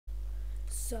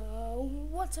So,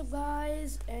 what's up,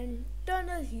 guys? And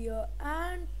Tunnel here,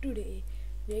 and today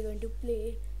we're going to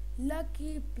play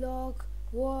Lucky Block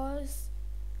Wars.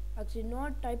 Actually,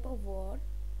 not type of war,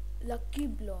 Lucky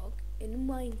Block in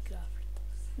Minecraft.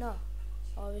 Now,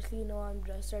 obviously, I'm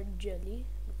dressed as Jelly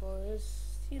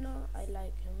because I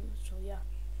like him. So, yeah,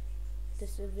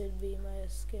 this will be my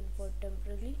skin for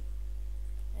temporarily.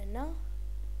 And now,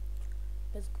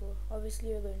 let's go. Obviously,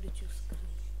 we're going to choose green.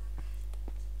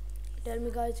 Tell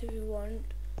me, guys, if you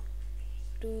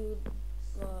to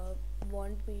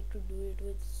want me to do it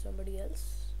with somebody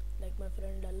else, like my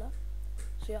friend Dalla.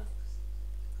 So yeah,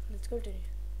 let's continue.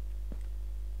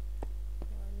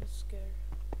 I'm scared.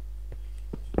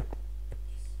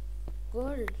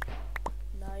 Gold,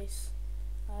 nice.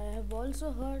 I have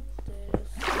also heard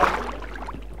there's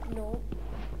no.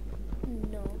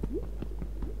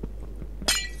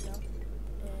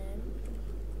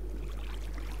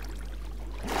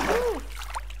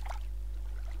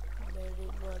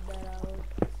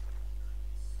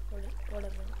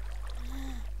 Whatever.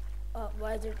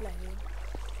 Why is it lagging?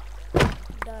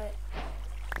 Die.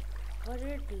 Why did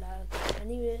it lag?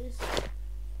 Anyways,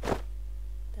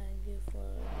 thank you for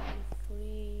the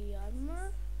free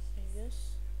armor, I guess.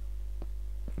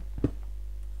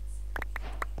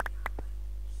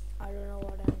 I don't know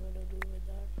what I'm gonna do with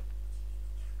that.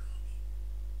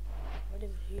 What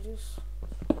is heroes?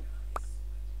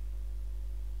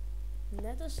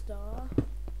 Nether star.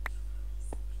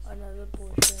 Another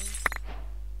potion.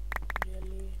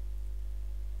 Really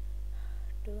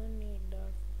don't need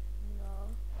that now.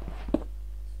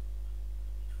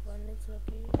 One is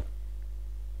lucky,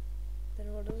 then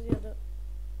what is the other?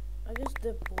 I guess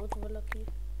they both were lucky.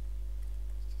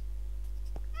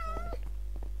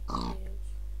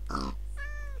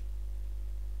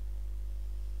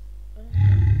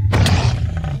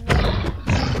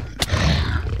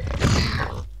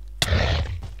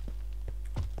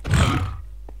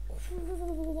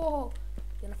 Whoa!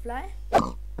 Gonna fly?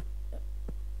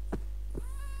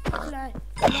 Fly.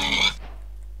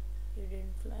 You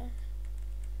didn't fly.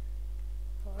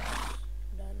 Horse.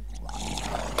 Done.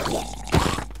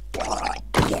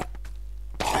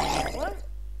 What?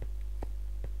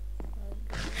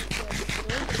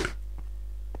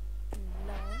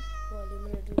 Now, volume a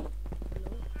little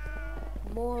low.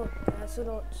 More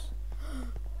astronauts.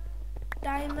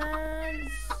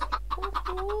 Diamonds.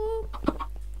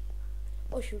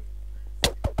 Oh shoot.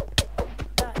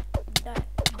 Die.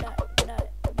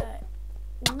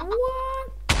 What?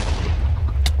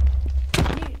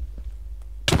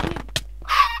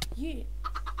 Yeah.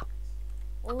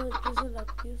 Oh, it is a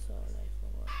lucky sword, I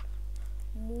forgot.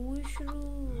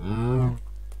 Mushroom.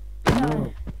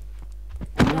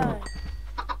 Die.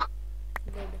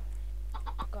 Good.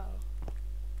 Cow.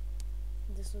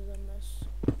 This was a mess.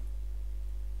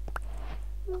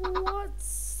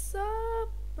 What's up,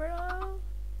 bro?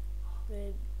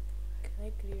 Wait, can I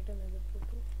create another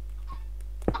photo?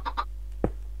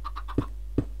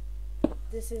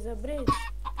 This is a bridge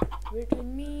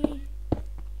between me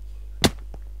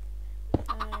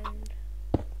and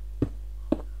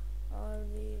all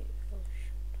the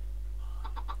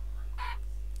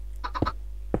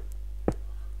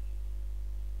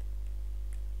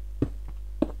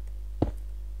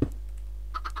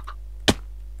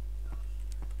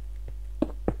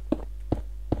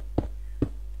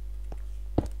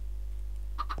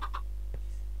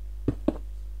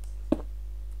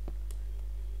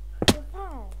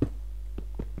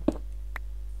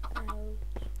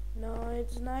no,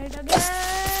 it's night again.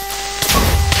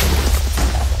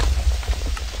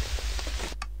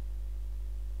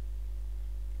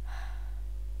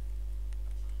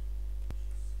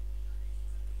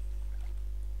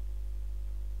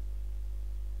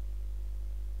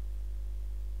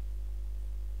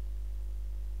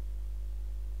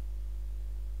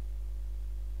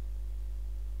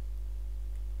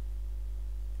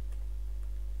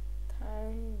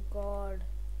 Thank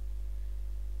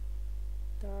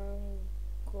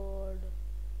God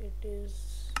it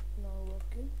is now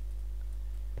working.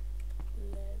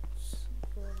 Let's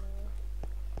go now.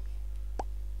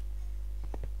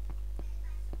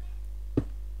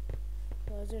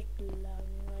 Was it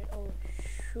lagging right? Oh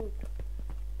shoot.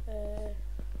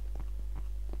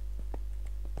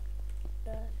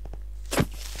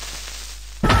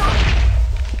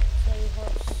 Sorry,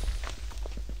 horse.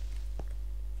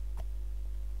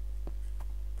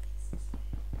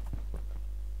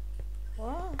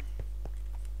 What?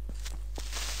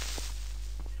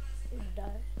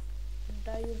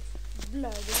 Die, you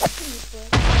bloody creeper.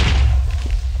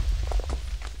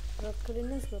 Rocklin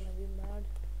is gonna be mad.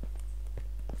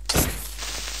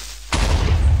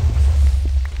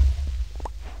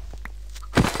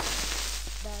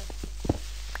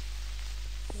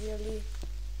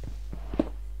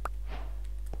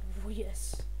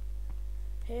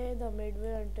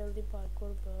 midway until the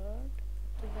parkour part.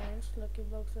 The giants lucky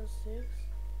blocks are 6.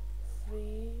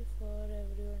 Free for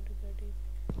everyone to get it.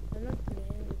 I'm not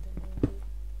playing with them only.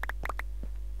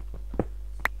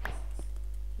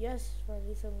 Yes,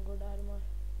 finally some good armor.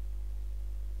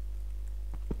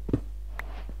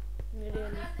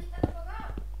 Really.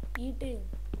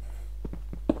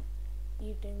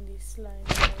 Eating these slime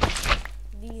balls,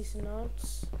 these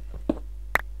nuts.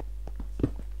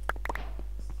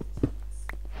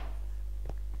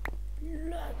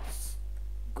 Let's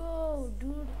go,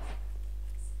 dude.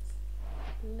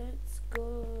 Let's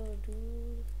go,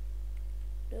 dude.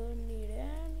 Don't need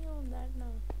any of that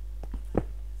now.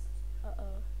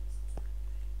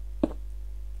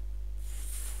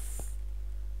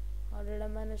 How did I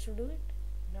manage to do it?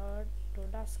 Not,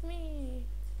 don't ask me.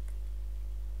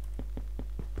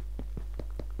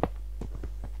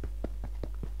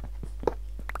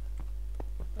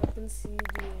 I can see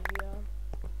the area.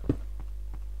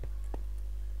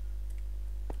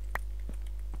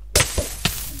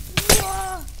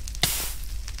 Wow.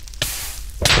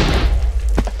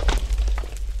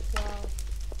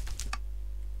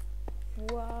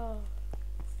 Wow.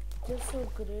 Just so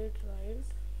great, right?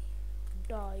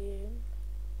 Dying.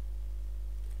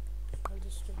 I'll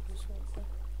just take this one.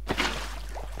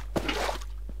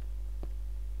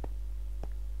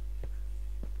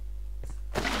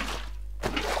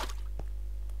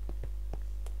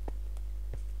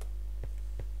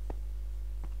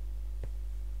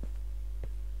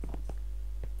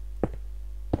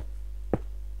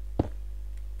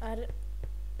 I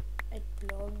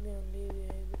blocked the only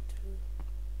way through.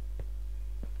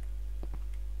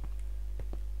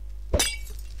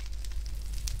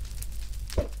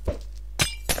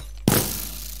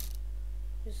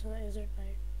 This one is it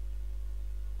night?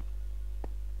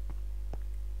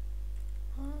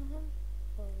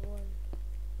 Or one?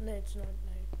 No, it's not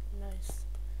night. Nice.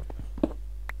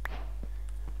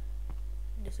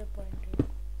 Disappointed.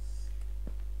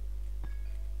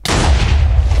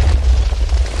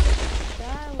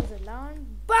 That was a loud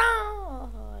BAM!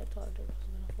 I thought it was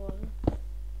gonna fall.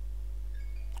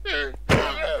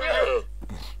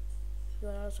 You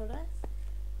wanna also die?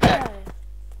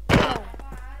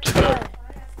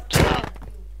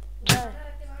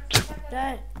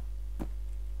 Die!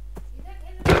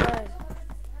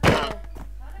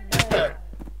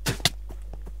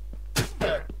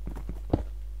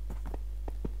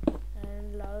 And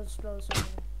last also.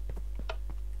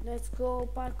 Let's go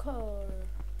parkour.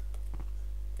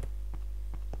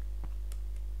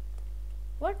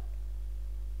 What?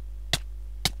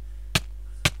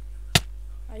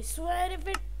 I swear if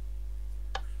it...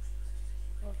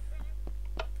 Oh.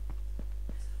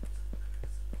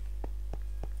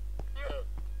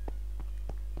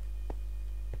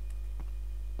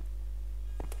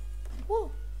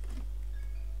 Whoa.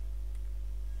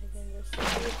 I can just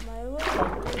skip my way.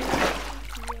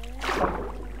 Yeah.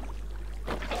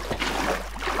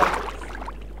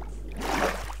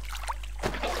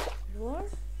 More?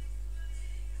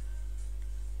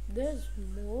 There's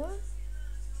more?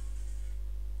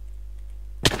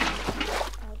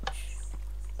 Ouch.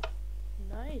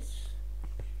 Nice.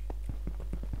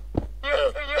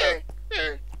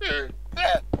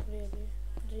 Really?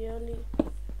 Really?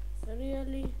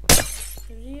 Really?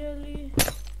 Really?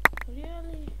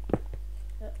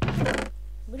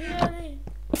 Really?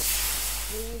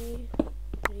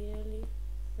 Really?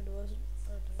 It wasn't.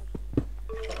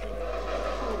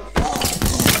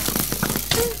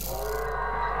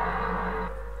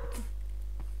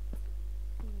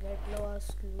 Get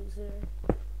lost, loser.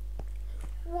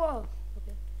 Whoa!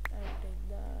 Okay, I'll take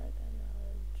that and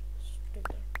I'll just take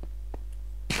that.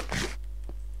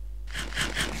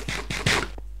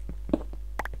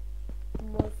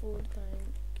 More food,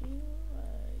 thank you. I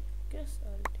guess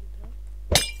I'll take that.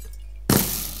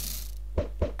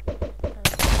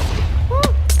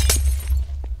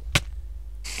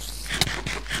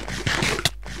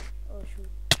 Oh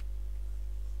shoot.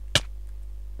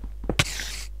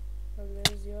 Where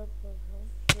is your problem?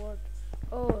 What?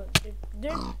 Oh, it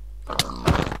did.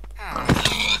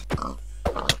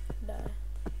 Die.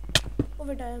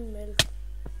 Over time, milk.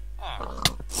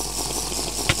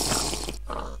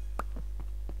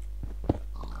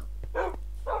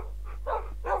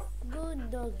 Good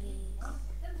doggies.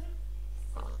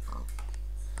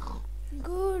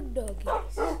 Good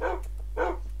doggies.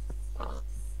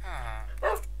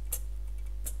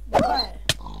 Bye.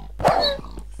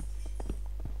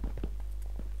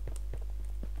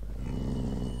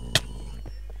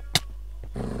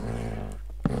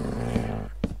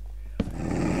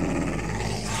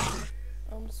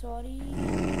 I'm sorry.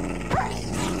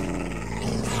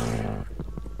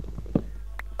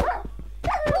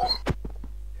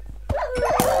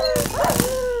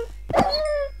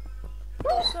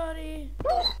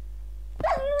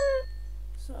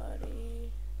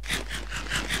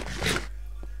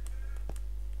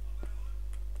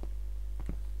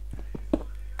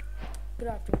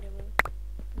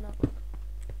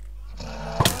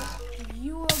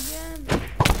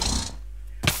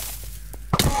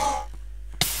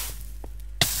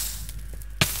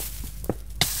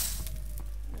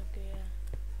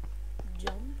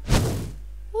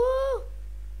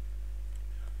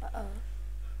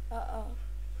 Uh-uh.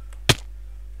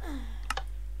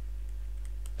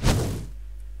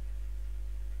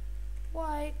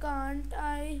 Why can't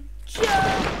I jump?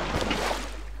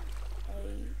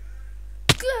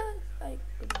 I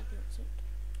couldn't get it.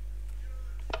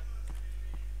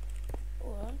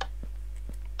 What?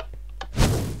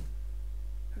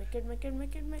 Make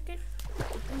it.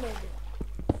 And there we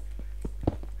go.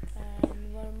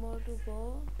 And one more to go.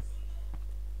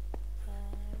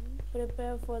 And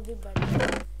prepare for the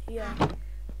battle. Yeah.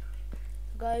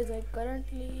 Guys, I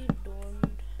currently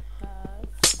don't have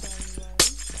someone,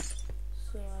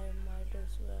 so I might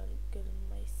as well kill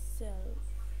myself.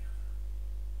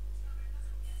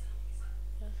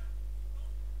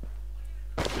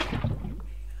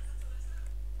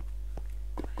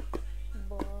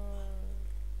 But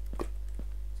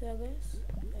so guys,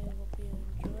 I hope you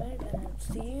enjoyed, and I'll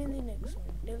see you in the next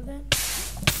one. Till then,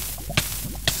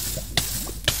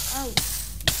 out.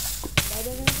 By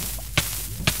the way,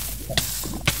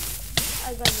 I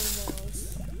got no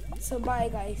more. So bye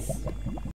guys.